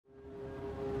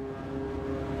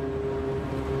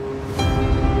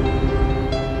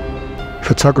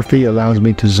Photography allows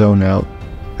me to zone out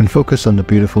and focus on the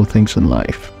beautiful things in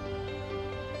life.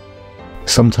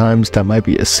 Sometimes that might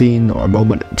be a scene or a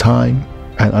moment in time,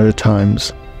 and other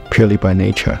times purely by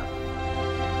nature.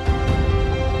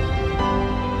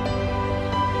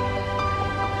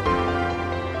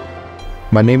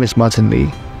 My name is Martin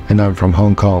Lee, and I'm from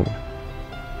Hong Kong.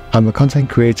 I'm a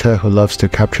content creator who loves to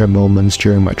capture moments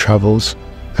during my travels,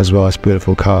 as well as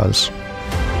beautiful cars.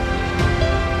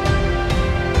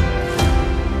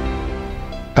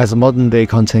 As a modern-day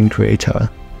content creator,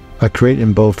 I create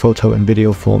in both photo and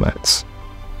video formats.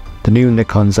 The new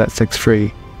Nikon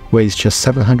Z6III weighs just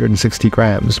 760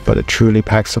 grams, but it truly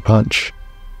packs a punch.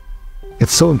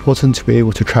 It's so important to be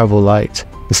able to travel light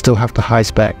and still have the high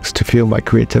specs to fuel my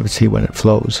creativity when it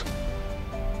flows.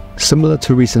 Similar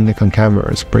to recent Nikon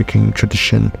cameras breaking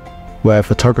tradition, where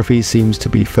photography seems to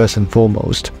be first and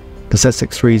foremost, the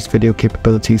Z6III's video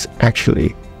capabilities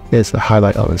actually is a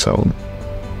highlight on its own.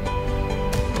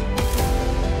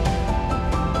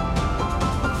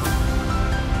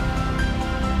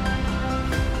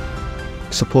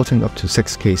 Supporting up to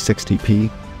 6K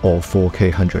 60p or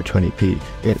 4K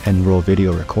 120p in RAW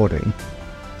video recording,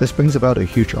 this brings about a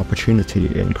huge opportunity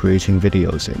in creating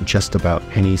videos in just about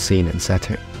any scene and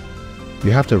setting.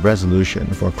 You have the resolution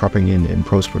for cropping in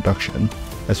post-production,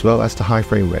 as well as the high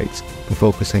frame rates for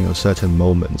focusing on certain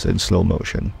moments in slow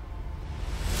motion.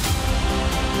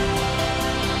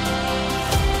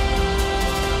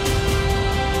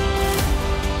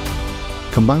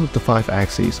 Combined with the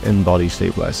 5-axis in-body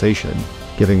stabilization,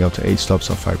 giving up to 8 stops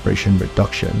of vibration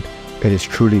reduction, it is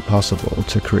truly possible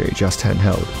to create just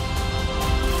handheld.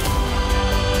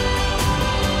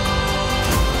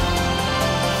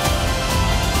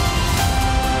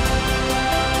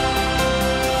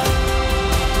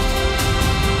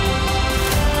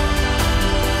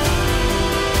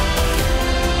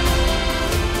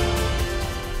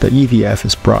 The EVF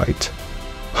is bright,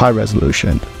 high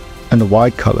resolution, and the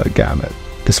wide color gamut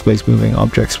displays moving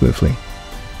objects smoothly.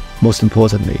 Most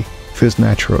importantly, feels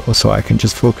natural, so I can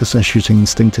just focus on shooting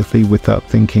instinctively without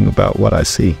thinking about what I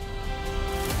see.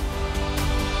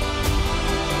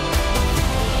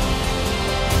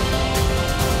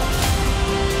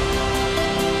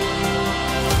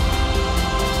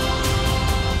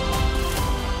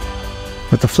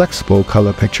 With the flexible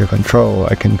color picture control,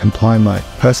 I can apply my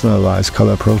personalized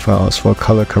color profiles for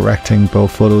color correcting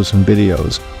both photos and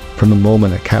videos from the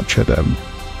moment I capture them.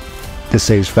 This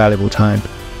saves valuable time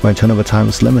when turnover time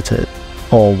is limited,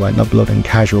 or when uploading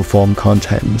casual form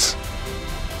contents.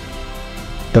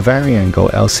 The vari-angle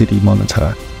LCD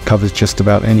monitor covers just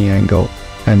about any angle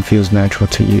and feels natural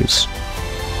to use.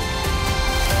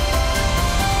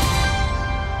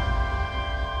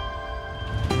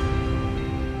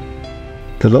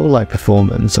 The low light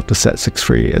performance of the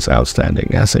Z6III is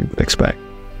outstanding, as I would expect.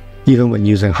 Even when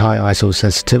using high ISO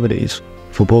sensitivities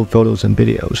for both photos and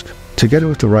videos, together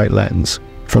with the right lens,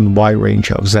 from the wide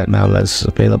range of Z-mount lenses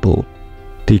available,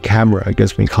 the camera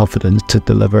gives me confidence to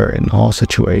deliver in all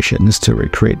situations to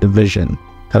recreate the vision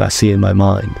that I see in my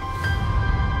mind.